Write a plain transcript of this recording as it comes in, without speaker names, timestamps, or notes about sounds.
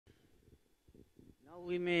Now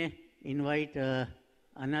we may invite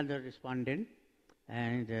another respondent,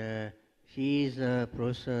 and she is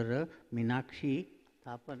Professor Meenakshi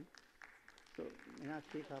Thapan. So,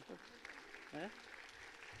 Meenakshi Thapan.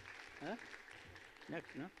 Next,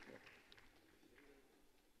 no?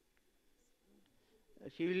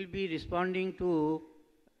 She will be responding to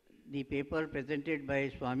the paper presented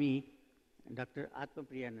by Swami Dr.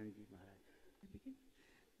 Atmapriyananda Maharaj.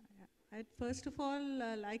 I'd first of all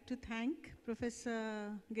like to thank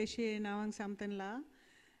Professor Geshe Nawang Samtanla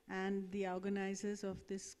and the organizers of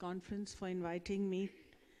this conference for inviting me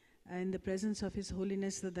in the presence of His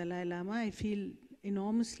Holiness the Dalai Lama. I feel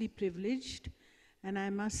enormously privileged, and I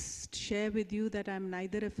must share with you that I'm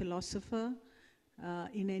neither a philosopher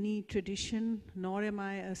in any tradition, nor am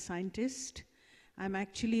I a scientist. I'm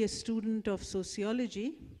actually a student of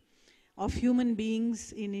sociology, of human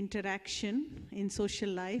beings in interaction, in social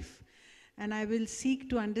life, and I will seek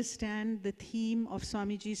to understand the theme of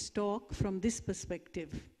Swamiji's talk from this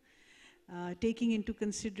perspective, taking into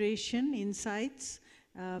consideration insights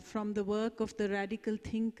from the work of the radical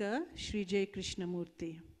thinker, Sri J.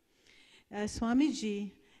 Krishnamurti.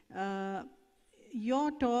 Swamiji,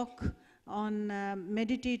 your talk on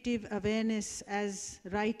meditative awareness as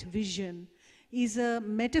right vision is a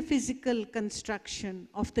metaphysical construction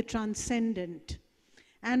of the transcendent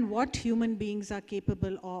and what human beings are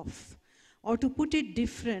capable of. Or to put it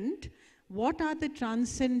different, what are the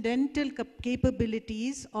transcendental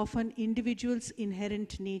capabilities of an individual's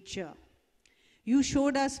inherent nature? You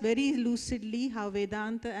showed us very lucidly how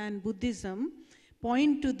Vedanta and Buddhism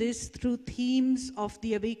point to this through themes of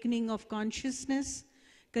the awakening of consciousness,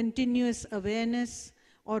 continuous awareness,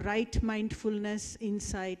 or right mindfulness,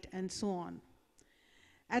 insight, and so on.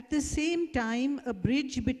 At the same time, a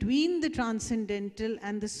bridge between the transcendental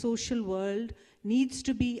and the social world needs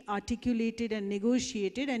to be articulated and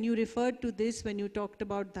negotiated, and you referred to this when you talked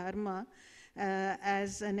about dharma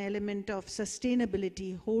as an element of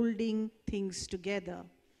sustainability, holding things together.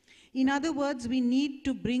 In other words, we need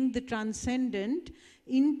to bring the transcendent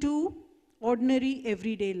into ordinary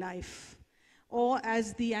everyday life. Or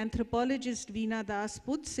as the anthropologist Veena Das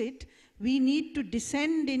puts it, we need to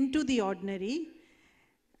descend into the ordinary,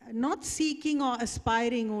 not seeking or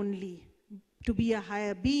aspiring only to be a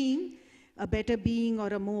higher being, a better being, or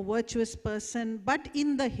a more virtuous person, but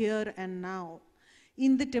in the here and now,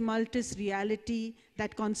 in the tumultuous reality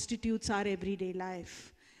that constitutes our everyday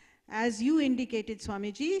life. As you indicated,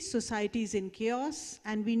 Swamiji, society is in chaos,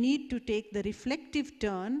 and we need to take the reflective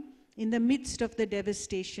turn in the midst of the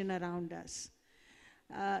devastation around us.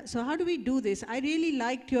 So how do we do this? I really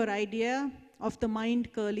liked your idea of the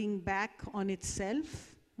mind curling back on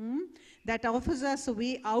itself. That offers us a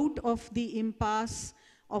way out of the impasse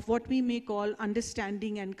of what we may call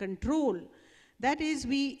understanding and control. That is,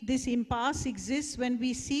 this impasse exists when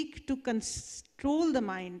we seek to control the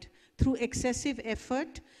mind through excessive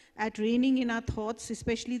effort at reining in our thoughts,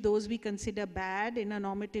 especially those we consider bad in a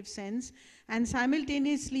normative sense, and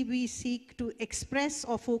simultaneously we seek to express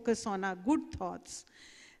or focus on our good thoughts.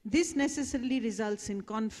 This necessarily results in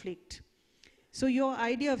conflict. So your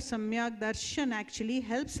idea of Samyak Darshan actually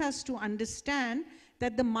helps us to understand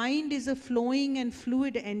that the mind is a flowing and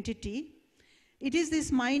fluid entity. It is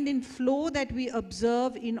this mind in flow that we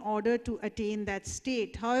observe in order to attain that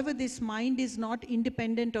state. However, this mind is not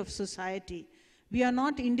independent of society. We are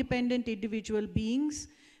not independent individual beings,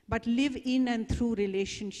 but live in and through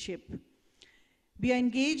relationship. We are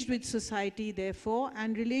engaged with society, therefore,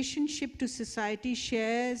 and relationship to society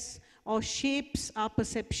shares or shapes our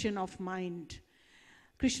perception of mind.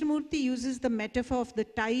 Krishnamurti uses the metaphor of the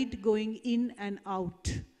tide going in and out.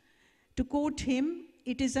 To quote him,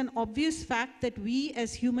 it is an obvious fact that we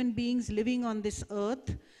as human beings living on this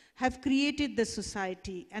earth have created the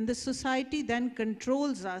society, and the society then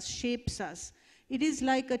controls us, shapes us. It is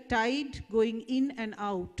like a tide going in and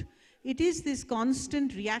out. It is this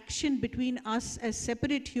constant reaction between us as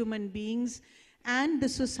separate human beings and the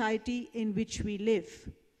society in which we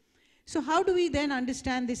live. So how do we then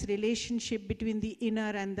understand this relationship between the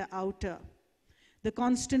inner and the outer? The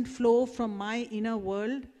constant flow from my inner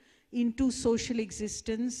world into social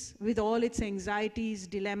existence with all its anxieties,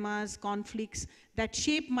 dilemmas, conflicts that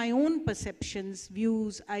shape my own perceptions,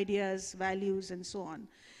 views, ideas, values, and so on.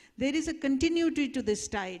 There is a continuity to this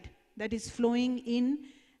tide that is flowing in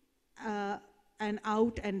and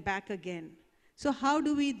out and back again. So how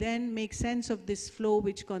do we then make sense of this flow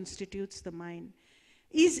which constitutes the mind?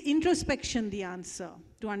 Is introspection the answer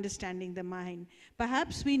to understanding the mind?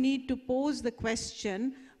 Perhaps we need to pose the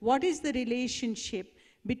question, what is the relationship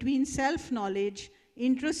between self-knowledge,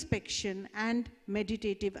 introspection, and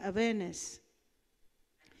meditative awareness?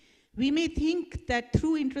 We may think that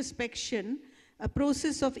through introspection, a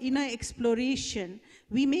process of inner exploration,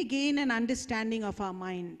 we may gain an understanding of our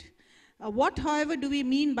mind. What, however, do we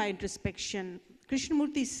mean by introspection?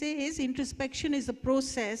 Krishnamurti says introspection is a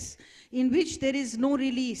process in which there is no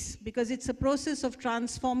release, because it's a process of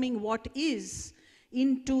transforming what is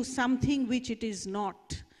into something which it is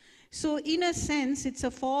not. So in a sense, it's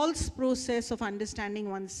a false process of understanding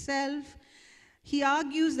oneself. He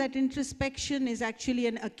argues that introspection is actually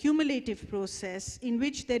an accumulative process in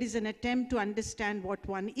which there is an attempt to understand what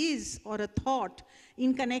one is, or a thought,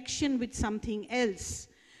 in connection with something else,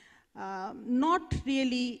 not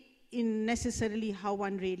really in necessarily how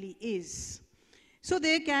one really is. So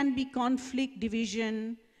there can be conflict,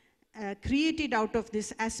 division, created out of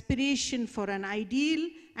this aspiration for an ideal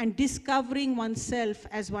and discovering oneself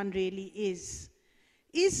as one really is.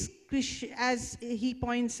 As he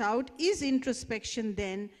points out, is introspection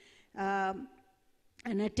then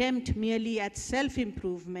an attempt merely at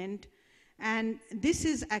self-improvement? And this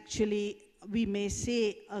is actually, we may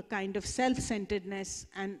say, a kind of self-centeredness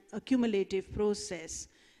and accumulative process.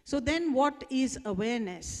 So then what is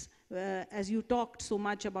awareness? As you talked so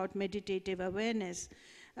much about meditative awareness,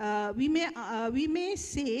 we may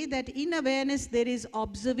say that in awareness there is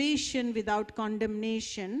observation without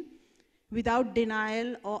condemnation, without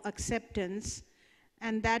denial or acceptance,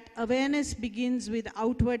 and that awareness begins with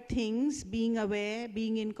outward things, being aware,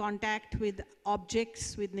 being in contact with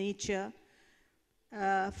objects, with nature.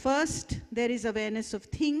 First, there is awareness of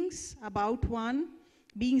things about one,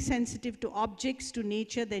 being sensitive to objects, to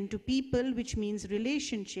nature, then to people, which means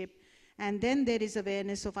relationship, and then there is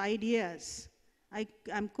awareness of ideas.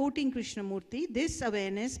 I'm quoting Krishnamurti, this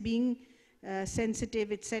awareness, being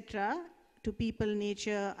sensitive, etc., to people,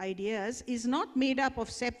 nature, ideas, is not made up of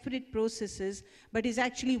separate processes, but is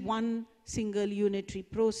actually one single unitary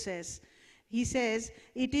process. He says,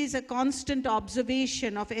 it is a constant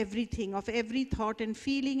observation of everything, of every thought and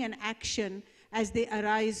feeling and action as they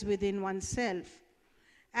arise within oneself.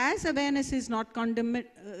 As awareness is not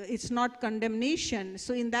it's not condemnation,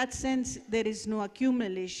 so in that sense, there is no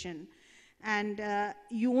accumulation. And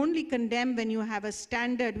you only condemn when you have a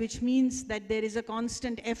standard, which means that there is a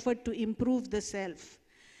constant effort to improve the self.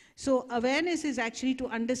 So awareness is actually to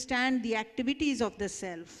understand the activities of the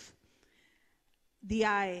self, the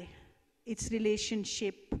I, its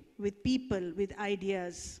relationship with people, with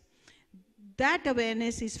ideas. That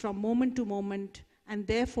awareness is from moment to moment, and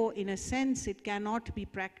therefore, in a sense, it cannot be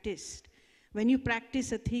practiced. When you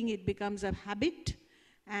practice a thing, it becomes a habit,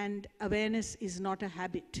 and awareness is not a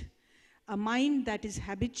habit. A mind that is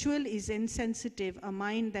habitual is insensitive. A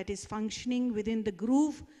mind that is functioning within the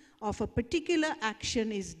groove of a particular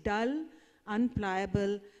action is dull,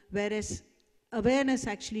 unpliable, whereas awareness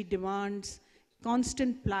actually demands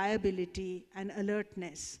constant pliability and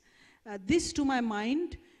alertness. This, to my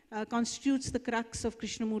mind, constitutes the crux of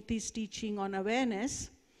Krishnamurti's teaching on awareness,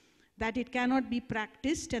 that it cannot be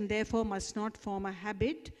practiced and therefore must not form a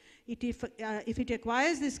habit. If it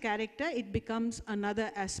acquires this character, it becomes another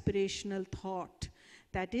aspirational thought.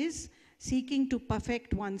 That is, seeking to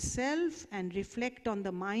perfect oneself and reflect on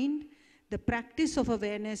the mind. The practice of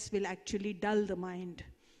awareness will actually dull the mind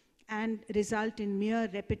and result in mere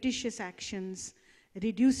repetitious actions,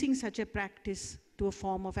 reducing such a practice to a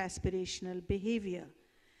form of aspirational behavior.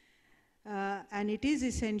 And it is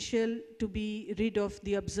essential to be rid of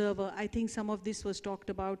the observer. I think some of this was talked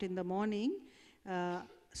about in the morning.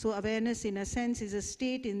 So awareness, in a sense, is a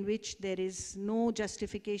state in which there is no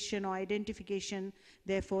justification or identification.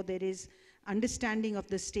 Therefore, there is understanding of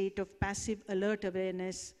the state of passive alert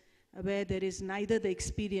awareness, where there is neither the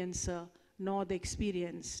experiencer nor the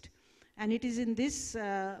experienced. And it is in this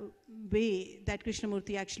way that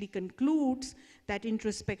Krishnamurti actually concludes that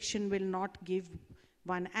introspection will not give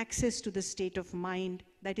one access to the state of mind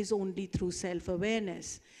that is only through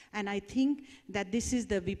self-awareness. And I think that this is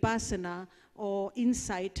the vipassana or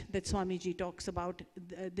insight that Swamiji talks about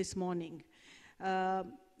this morning.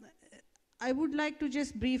 I would like to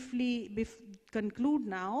just briefly conclude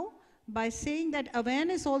now by saying that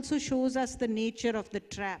awareness also shows us the nature of the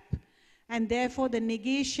trap, and therefore the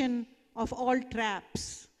negation of all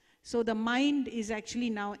traps. So the mind is actually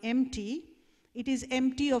now empty. It is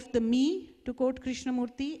empty of the me, to quote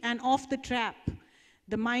Krishnamurti, and of the trap.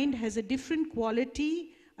 The mind has a different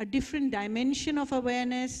quality, a different dimension of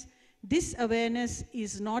awareness. This awareness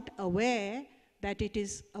is not aware that it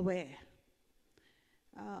is aware.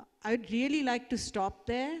 I'd really like to stop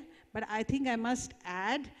there, but I think I must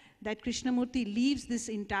add that Krishnamurti leaves this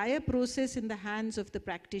entire process in the hands of the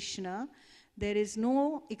practitioner. There is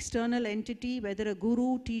no external entity, whether a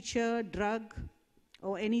guru, teacher, drug,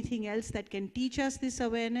 or anything else that can teach us this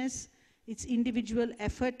awareness. It's individual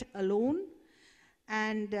effort alone.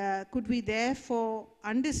 And could we therefore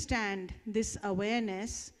understand this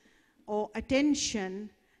awareness or attention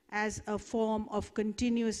as a form of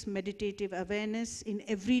continuous meditative awareness in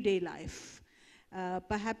everyday life?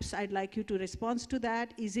 Perhaps I'd like you to respond to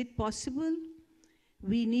that. Is it possible?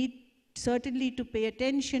 We need certainly to pay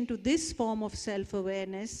attention to this form of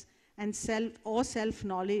self-awareness and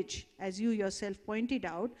self-knowledge, as you yourself pointed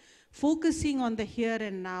out, focusing on the here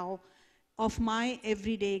and now of my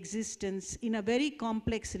everyday existence in a very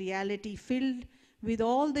complex reality filled with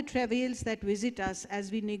all the travails that visit us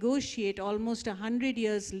as we negotiate almost 100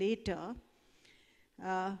 years later.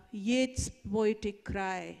 Yeats' poetic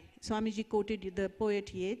cry, Swamiji quoted the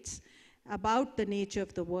poet Yeats, about the nature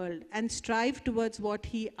of the world, and strive towards what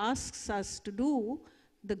he asks us to do,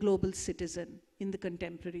 the global citizen in the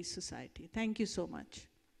contemporary society. Thank you so much.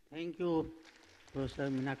 Thank you, Professor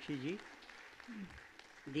Meenakshi ji.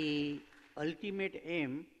 The ultimate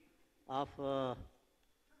aim of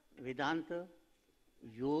Vedanta,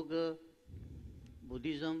 Yoga,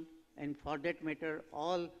 Buddhism, and for that matter,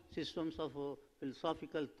 all systems of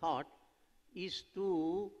philosophical thought is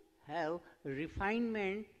to have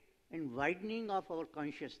refinement and widening of our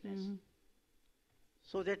consciousness,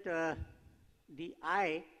 so that the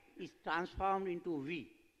I is transformed into we.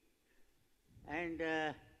 And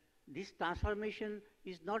this transformation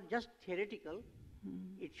is not just theoretical,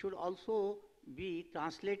 it should also be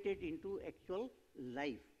translated into actual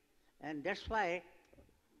life. And that's why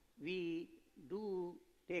we do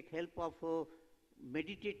take help of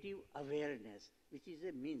meditative awareness, which is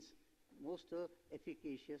a means, most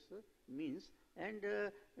efficacious means. And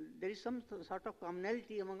there is some sort of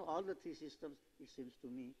commonality among all the three systems, it seems to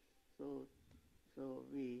me. So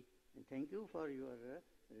we thank you for your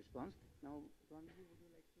response. Now, Swamiji, would you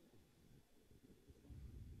like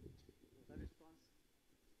to respond?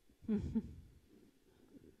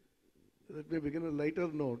 Let me begin a lighter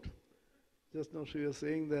note. Just now she was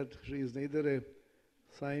saying that she is neither a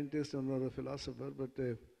scientist nor a philosopher, but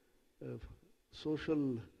a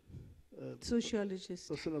sociologist.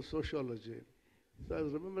 Person of sociology. So I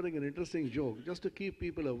was remembering an interesting joke, just to keep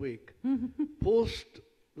people awake.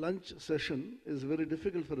 Post-lunch session is very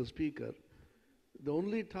difficult for a speaker. The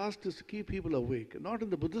only task is to keep people awake, not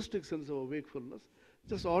in the Buddhistic sense of wakefulness,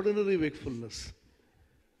 just ordinary wakefulness.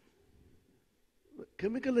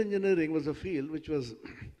 Chemical engineering was a field which was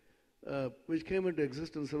which came into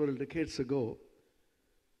existence several decades ago.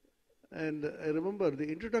 And I remember the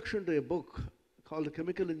introduction to a book called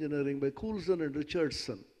Chemical Engineering by Coulson and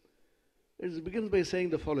Richardson. It begins by saying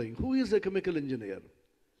the following: who is a chemical engineer?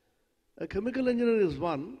 A chemical engineer is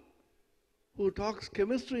one who talks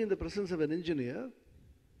chemistry in the presence of an engineer,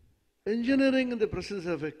 engineering in the presence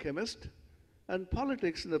of a chemist, and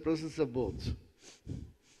politics in the presence of both.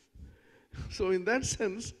 So in that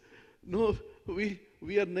sense, no,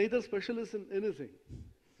 we are neither specialists in anything.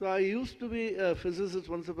 So I used to be a physicist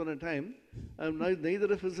once upon a time. I'm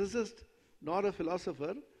neither a physicist nor a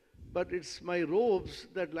philosopher, but it's my robes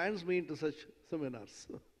that lands me into such seminars.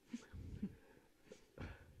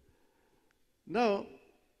 Now,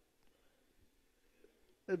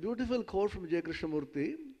 a beautiful quote from J.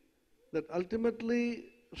 Krishnamurti, that ultimately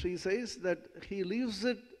she says that he leaves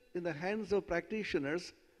it in the hands of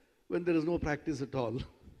practitioners when there is no practice at all.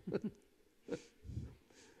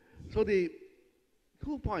 So the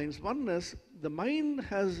 2 points. One is, the mind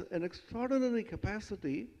has an extraordinary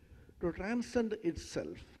capacity to transcend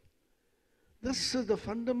itself. This is the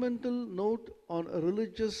fundamental note on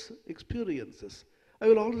religious experiences. I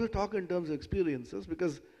will also talk in terms of experiences,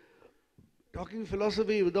 because talking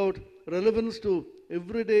philosophy without relevance to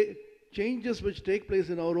everyday changes which take place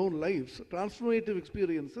in our own lives, transformative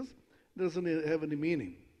experiences, doesn't have any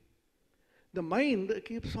meaning. The mind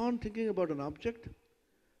keeps on thinking about an object,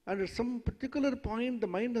 and at some particular point, the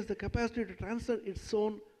mind has the capacity to transcend its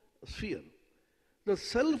own sphere. The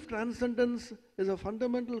self-transcendence is a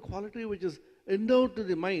fundamental quality which is endowed to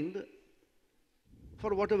the mind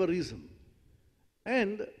for whatever reason.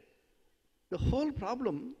 And the whole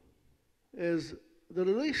problem is the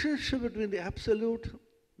relationship between the absolute,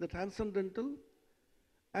 the transcendental,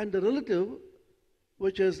 and the relative,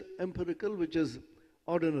 which is empirical, which is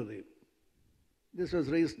ordinary. This was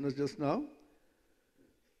raised just now.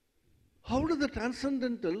 How does the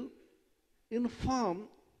transcendental inform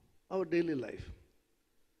our daily life?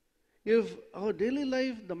 If our daily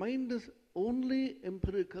life, the mind is only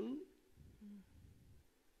empirical,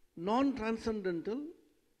 non-transcendental,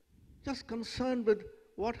 just concerned with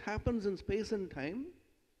what happens in space and time,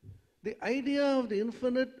 the idea of the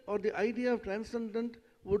infinite or the idea of transcendent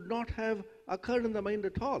would not have occurred in the mind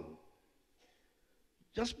at all.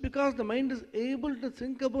 Just because the mind is able to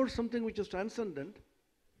think about something which is transcendent,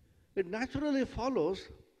 it naturally follows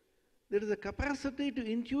there is a capacity to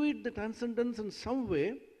intuit the transcendence in some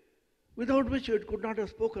way without which it could not have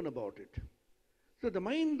spoken about it. So the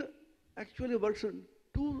mind actually works in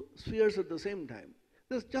two spheres at the same time.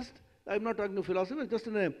 This just, I'm not talking of philosophy, just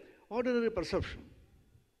in an ordinary perception.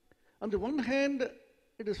 On the one hand,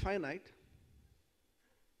 it is finite.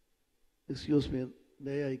 Excuse me,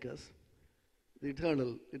 the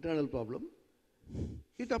eternal problem.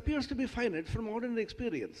 It appears to be finite from ordinary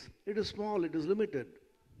experience. It is small, it is limited.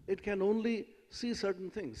 It can only see certain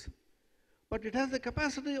things. But it has the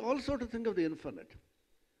capacity also to think of the infinite,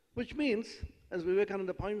 which means, as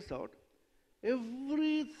Vivekananda points out,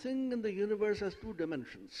 everything in the universe has two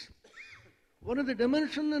dimensions. One is the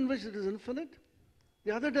dimension in which it is infinite,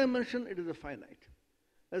 the other dimension it is a finite.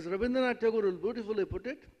 As Rabindranath Tagore will beautifully put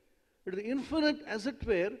it, it is the infinite as it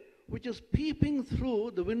were, which is peeping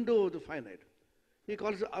through the window of the finite. He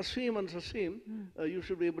calls it Asim and Sasim. You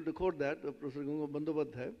should be able to quote that, Professor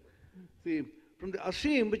Bandyopadhyay. See, from the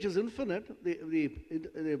Asim, which is infinite,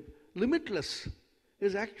 the limitless,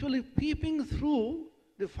 is actually peeping through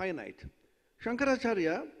the finite.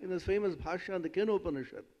 Shankaracharya, in his famous Bhashya on the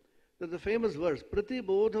Kenopanishad, there's a famous verse, Prati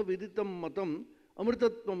Bodha Viditam Matam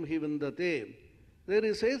Amritatvam Hi Vindate. There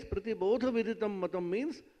he says, Prati Bodha Viditam Matam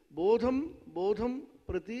means Bodham, Bodham,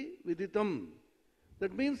 Prati Viditam.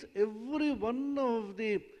 That means every one of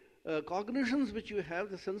the cognitions which you have,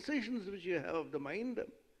 the sensations which you have of the mind,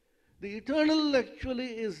 the eternal actually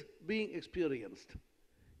is being experienced.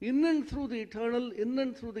 In and through the eternal, in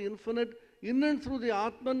and through the infinite, in and through the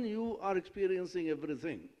Atman, you are experiencing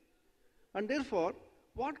everything. And therefore,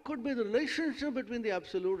 what could be the relationship between the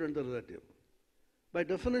absolute and the relative? By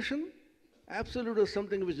definition, absolute is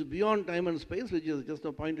something which is beyond time and space, which is just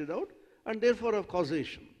now pointed out, and therefore of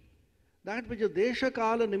causation. That which is desha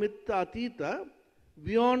kala nimitta atita,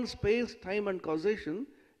 beyond space, time and causation,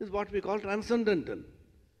 is what we call transcendental.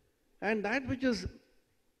 And that which is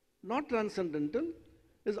not transcendental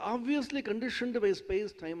is obviously conditioned by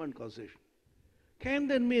space, time and causation. Can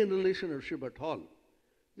there be a relationship at all?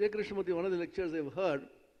 J. Krishnamurti, one of the lectures I've heard,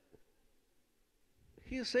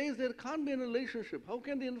 he says there can't be a relationship. How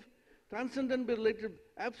can the transcendent be related,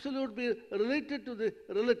 absolute be related to the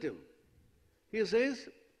relative? He says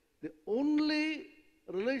the only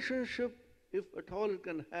relationship, if at all it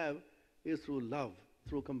can have, is through love,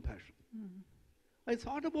 through compassion. I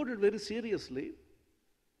thought about it very seriously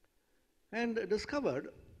and discovered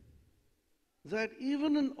that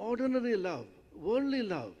even in ordinary love, worldly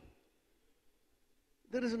love,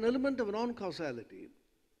 there is an element of non-causality.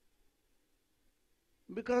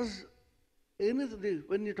 Because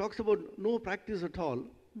when he talks about no practice at all,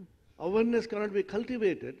 awareness cannot be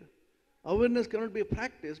cultivated, awareness cannot be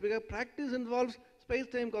practiced, because practice involves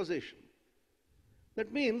space-time causation.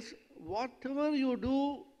 That means whatever you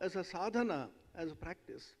do as a sadhana, as a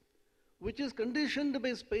practice, which is conditioned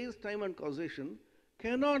by space, time and causation,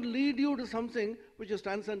 cannot lead you to something which is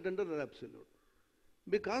transcendental or absolute.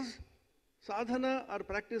 Because sadhana or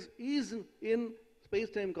practice is in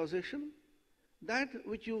space-time causation, that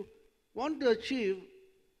which you want to achieve,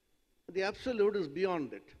 the absolute is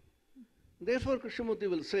beyond it. Therefore, Krishnamurti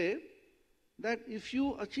will say that if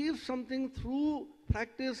you achieve something through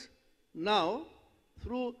practice now,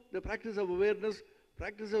 through the practice of awareness,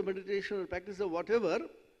 practice of meditation, or practice of whatever,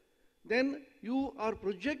 then you are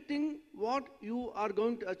projecting what you are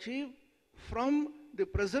going to achieve from the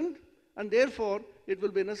present, and therefore it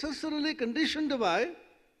will be necessarily conditioned by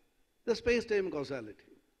the space-time causality.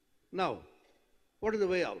 Now, what is the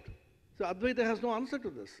way out? So Advaita has no answer to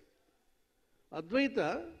this.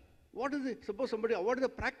 Advaita, what is the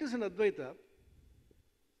practice in Advaita?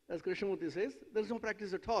 As Krishnamurti says, there is no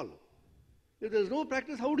practice at all. If there is no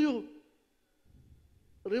practice, how do you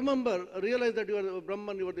realize that you are the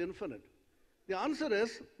Brahman, you are the infinite? The answer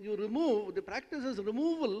is, the practice is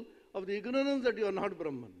removal of the ignorance that you are not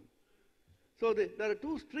Brahman. So there are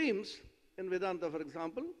two streams in Vedanta, for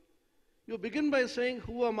example. You begin by saying,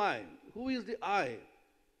 who am I? Who is the I?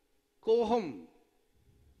 Koham.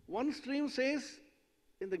 One stream says,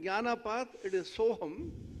 in the Jnana path, it is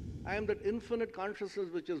Soham. I am that infinite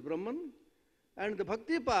consciousness which is Brahman. And the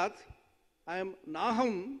Bhakti path, I am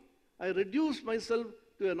Naham. I reduce myself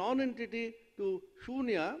to a non-entity, to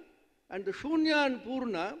Shunya. And the Shunya and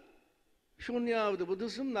Purna, Shunya of the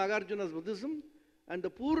Buddhism, Nagarjuna's Buddhism, and the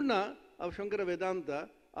Purna of Shankara Vedanta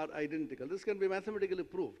are identical. This can be mathematically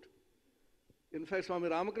proved. In fact, Swami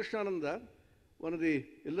Ramakrishnananda, one of the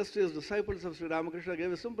illustrious disciples of Sri Ramakrishna,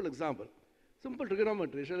 gave a simple example. Simple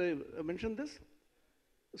trigonometry. Shall I mention this?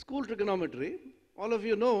 school trigonometry, all of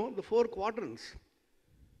you know the 4 quadrants.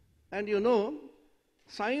 And you know,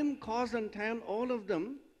 sine, cos, and tan, all of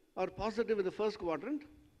them are positive in the first quadrant,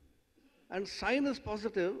 and sine is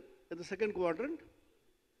positive in the second quadrant,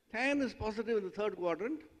 tan is positive in the third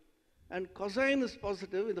quadrant, and cosine is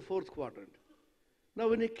positive in the fourth quadrant. Now,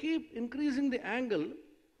 when you keep increasing the angle,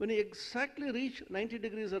 when you exactly reach 90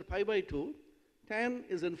 degrees or pi by 2, tan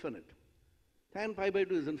is infinite. Tan pi by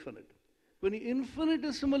 2 is infinite. When you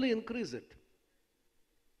infinitesimally increase it,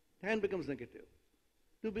 tan becomes negative.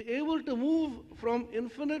 To be able to move from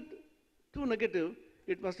infinite to negative,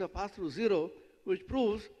 it must have passed through 0, which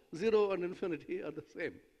proves 0 and infinity are the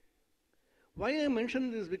same. Why I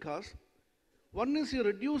mention this is because one is you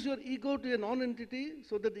reduce your ego to a non-entity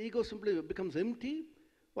so that the ego simply becomes empty,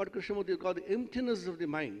 what Krishnamurti called the emptiness of the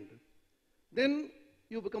mind. Then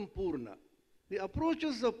you become Purna. The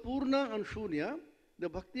approaches of Purna and Shunya, the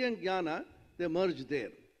Bhakti and Jnana, they merge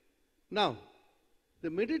there. Now, the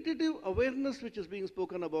meditative awareness which is being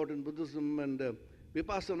spoken about in Buddhism and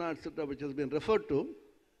Vipassana, etc., which has been referred to,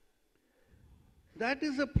 that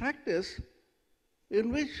is a practice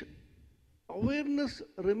in which awareness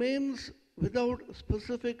remains without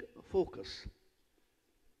specific focus.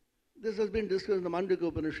 This has been discussed in the Mandukya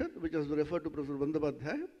Upanishad, which has been referred to Professor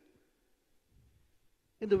Bandabadhyaya.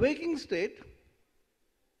 In the waking state,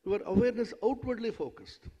 your awareness outwardly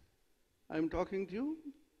focused. I am talking to you,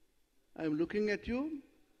 I am looking at you.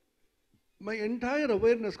 My entire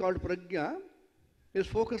awareness called prajna is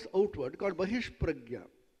focused outward, called bahish prajna.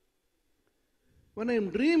 When I am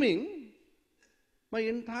dreaming, my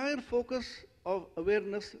entire focus of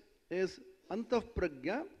awareness is antah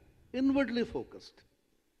prajna, inwardly focused.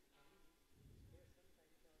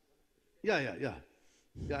 Yeah,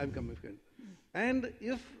 I'm coming. And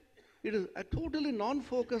if it is a totally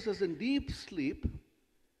non-focus as in deep sleep,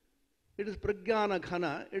 it is prajnana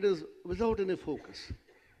ghana, it is without any focus.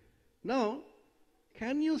 Now,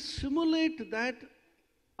 can you simulate that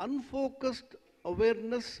unfocused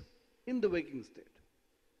awareness in the waking state?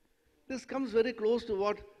 This comes very close to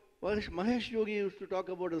what Mahesh Yogi used to talk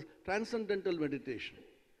about as transcendental meditation.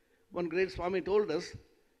 One great Swami told us,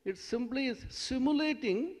 it simply is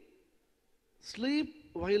simulating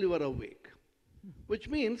sleep while you are awake. Which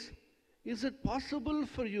means, is it possible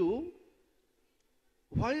for you,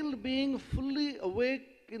 while being fully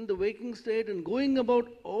awake in the waking state and going about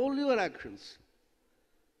all your actions,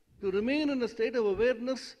 to remain in a state of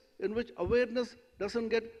awareness in which awareness doesn't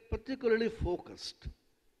get particularly focused?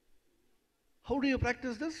 How do you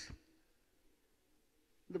practice this?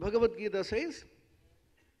 The Bhagavad Gita says,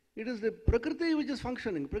 it is the Prakriti which is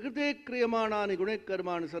functioning. Prakriti kriyamanani gune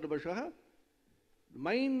karmani sarvashaha. The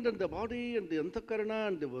mind and the body and the antakarana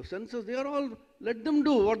and the senses, they are all, let them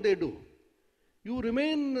do what they do. You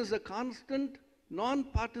remain as a constant,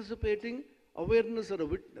 non-participating awareness or a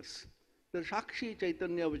witness. The Shakshi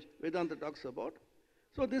Chaitanya which Vedanta talks about.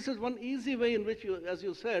 So this is one easy way in which you, as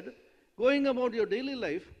you said, going about your daily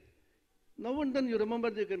life, now and then you remember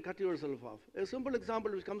that you can cut yourself off. A simple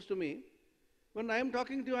example which comes to me, when I am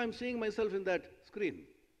talking to you, I am seeing myself in that screen.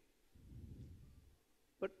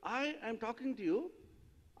 But I am talking to you,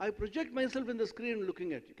 I project myself in the screen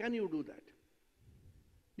looking at you. Can you do that?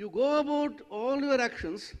 You go about all your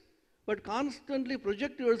actions, but constantly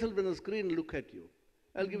project yourself in the screen and look at you.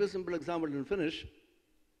 I'll give a simple example and finish.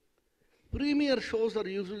 Premiere shows are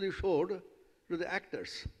usually showed to the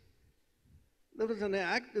actors. There was an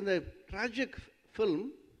act in a tragic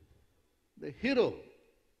film, the hero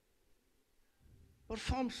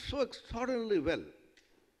performed so extraordinarily well.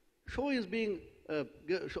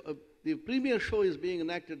 The premiere show is being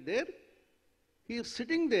enacted there. He is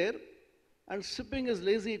sitting there and sipping his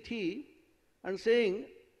lazy tea and saying,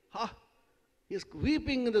 he's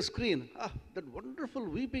weeping in the screen. That wonderful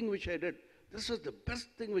weeping which I did, this was the best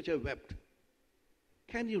thing which I wept.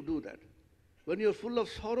 Can you do that? When you're full of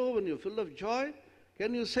sorrow, when you're full of joy,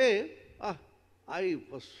 can you say, I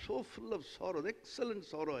was so full of sorrow, the excellent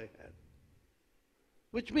sorrow I had.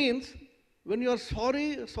 Which means, when you're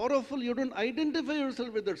sorrowful, you don't identify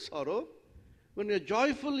yourself with that sorrow. When you're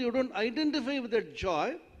joyful, you don't identify with that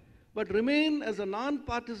joy, but remain as a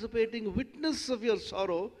non-participating witness of your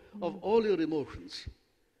sorrow, of all your emotions.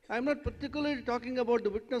 I'm not particularly talking about the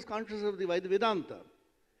witness consciousness of the Vedanta.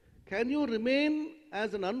 Can you remain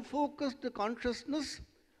as an unfocused consciousness,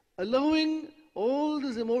 allowing all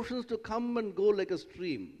these emotions to come and go like a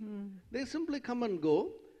stream? They simply come and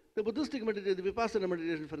go. The Buddhistic meditation, the Vipassana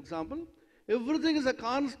meditation, for example, everything is a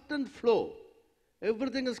constant flow.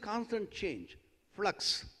 Everything is constant change,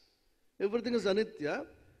 flux. Everything is anitya.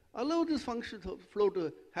 Allow this function flow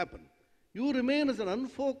to happen. You remain as an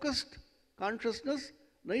unfocused consciousness,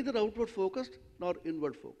 neither outward focused nor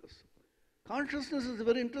inward focused. Consciousness is a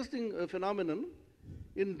very interesting phenomenon.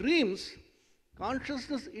 In dreams,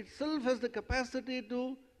 consciousness itself has the capacity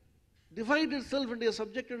to divide itself into a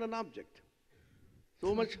subject and an object.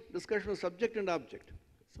 So much discussion of subject and object.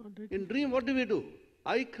 In dream, what do?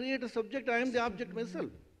 I create a subject, I am the object myself.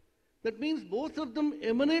 That means both of them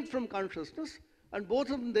emanate from consciousness and both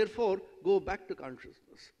of them therefore go back to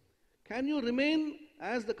consciousness. Can you remain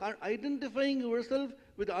as identifying yourself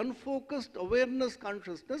with unfocused awareness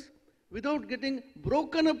consciousness without getting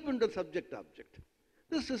broken up into subject-object?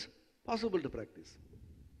 This is possible to practice.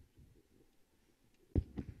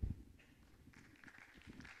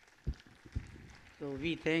 So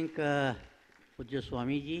we thank Pujya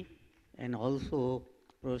Swamiji and also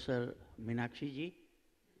Professor Meenakshi ji.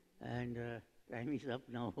 And time is up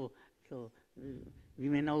now. So we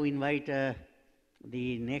may now invite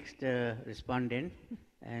the next respondent,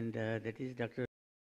 and that is Dr.